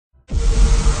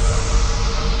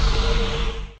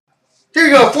Here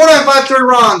you go,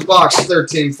 4953ron's box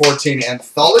 1314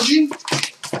 Anthology.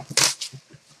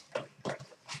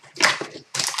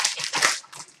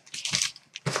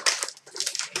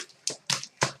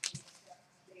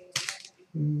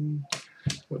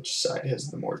 Which side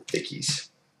has the more thickies?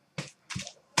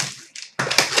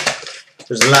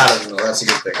 There's a lot of them, though. That's a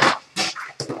good thing.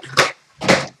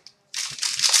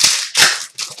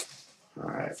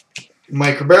 Alright.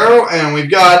 Mike Ribeiro, and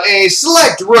we've got a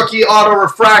select rookie auto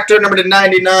refractor, number to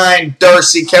 99,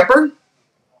 Darcy Kemper.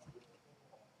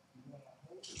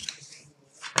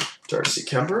 Darcy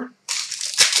Kemper.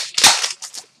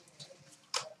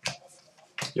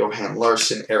 Johan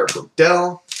Larsson, Eric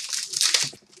Odell.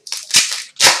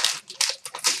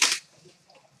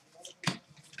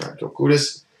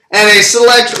 And a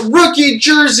select rookie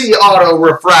jersey auto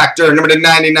refractor, number to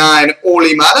 99,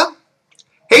 Oli Mata.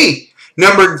 Hey,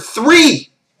 number 3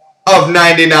 of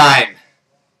 99,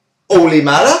 Oli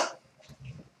Mata.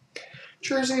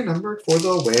 Jersey numbered for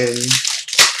the win.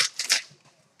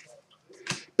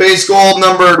 Base gold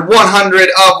numbered 100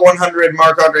 of 100,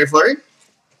 Marc-Andre Fleury.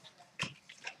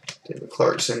 David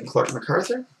Clarkson, Clark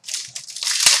MacArthur.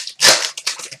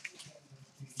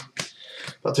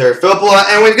 Valtteri Filppula,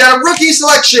 and we've got a rookie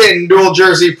selection, dual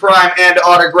jersey, prime, and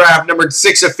autograph, numbered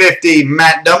 6 of 50,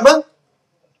 Matt Dumba.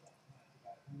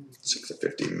 6 of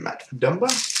 50, Matt Dumba.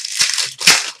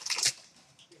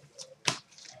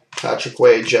 Patrick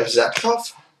Way, Jeff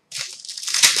Zatkoff.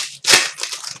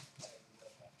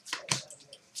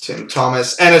 Tim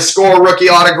Thomas, and a score rookie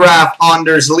autograph,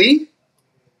 Anders Lee.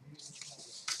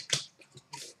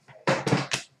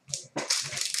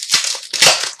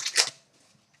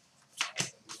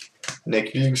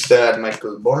 Nick Bugstad,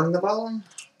 Michael Bornabal.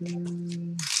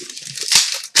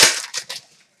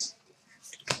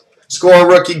 Score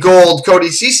rookie gold, Cody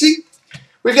Ceci.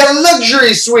 We've got a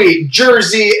luxury suite,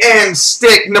 jersey and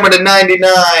stick, number to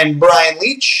 99, Brian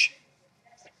Leach.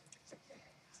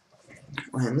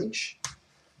 And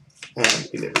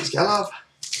Ilya Galov.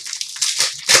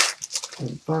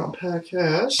 And final pack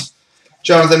has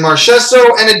Jonathan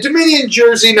Marchesso and a Dominion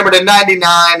jersey, number to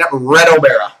 99, Red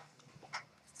O'Bara.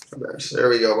 There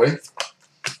we go, buddy.